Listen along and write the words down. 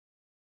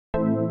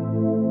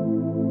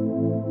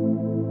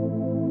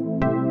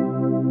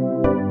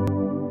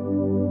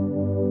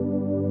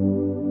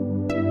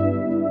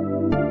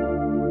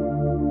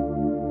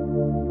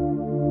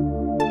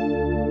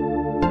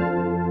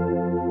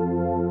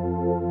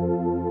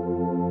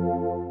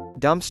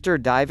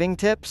Dumpster diving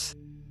tips?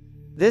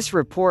 This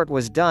report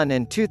was done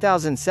in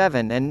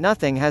 2007 and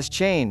nothing has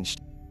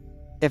changed.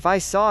 If I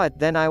saw it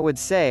then I would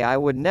say I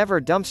would never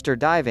dumpster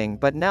diving,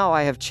 but now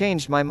I have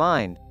changed my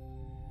mind.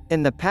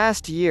 In the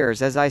past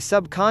years, as I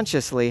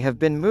subconsciously have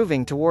been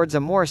moving towards a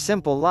more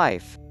simple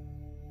life,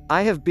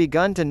 I have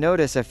begun to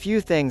notice a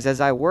few things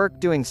as I work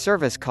doing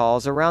service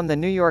calls around the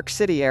New York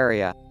City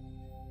area.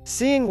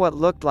 Seeing what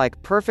looked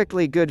like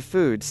perfectly good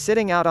food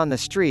sitting out on the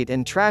street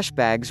in trash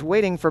bags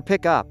waiting for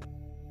pickup.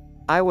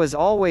 I was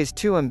always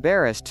too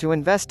embarrassed to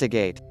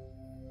investigate.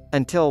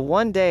 Until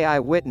one day I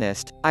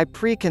witnessed, I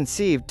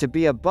preconceived to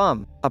be a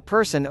bum, a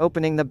person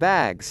opening the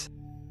bags.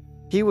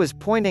 He was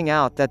pointing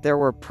out that there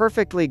were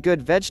perfectly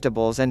good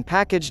vegetables and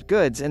packaged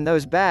goods in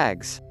those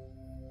bags.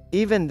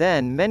 Even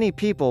then many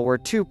people were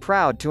too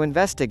proud to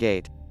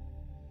investigate.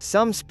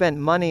 Some spent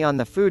money on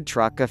the food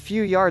truck a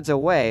few yards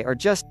away or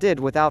just did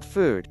without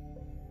food.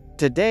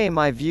 Today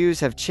my views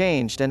have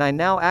changed and I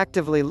now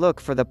actively look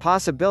for the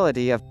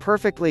possibility of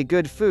perfectly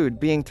good food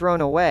being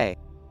thrown away.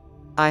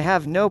 I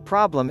have no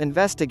problem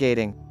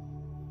investigating.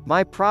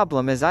 My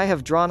problem is I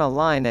have drawn a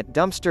line at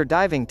dumpster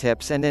diving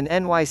tips, and in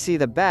NYC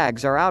the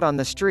bags are out on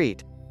the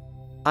street.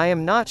 I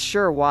am not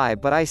sure why,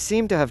 but I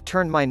seem to have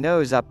turned my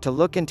nose up to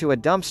look into a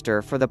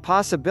dumpster for the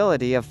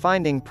possibility of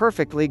finding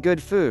perfectly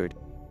good food.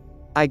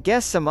 I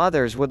guess some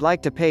others would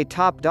like to pay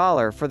top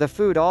dollar for the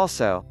food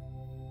also.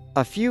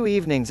 A few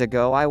evenings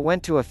ago I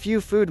went to a few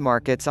food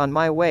markets on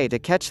my way to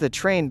catch the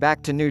train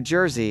back to New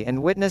Jersey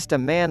and witnessed a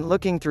man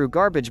looking through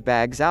garbage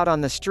bags out on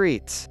the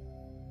streets.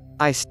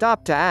 I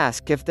stopped to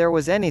ask if there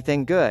was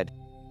anything good.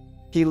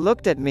 He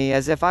looked at me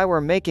as if I were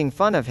making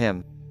fun of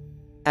him.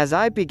 As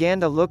I began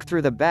to look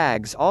through the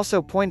bags,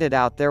 also pointed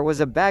out there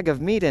was a bag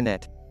of meat in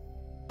it.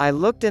 I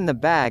looked in the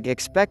bag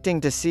expecting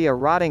to see a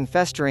rotting,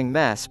 festering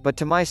mess, but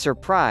to my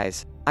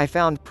surprise, I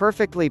found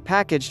perfectly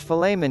packaged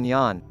filet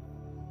mignon.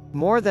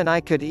 More than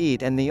I could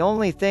eat, and the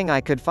only thing I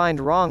could find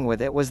wrong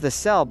with it was the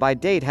sell-by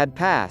date had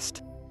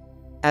passed.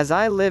 As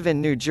I live in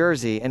New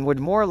Jersey and would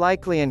more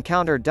likely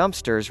encounter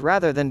dumpsters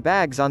rather than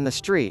bags on the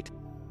street,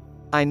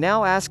 I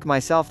now ask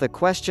myself the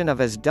question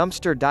of, is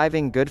dumpster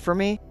diving good for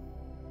me?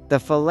 The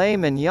filet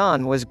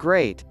mignon was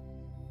great.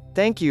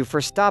 Thank you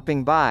for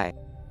stopping by.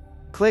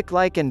 Click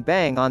like and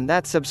bang on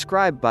that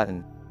subscribe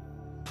button.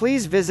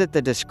 Please visit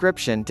the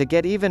description to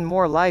get even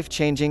more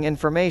life-changing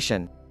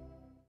information.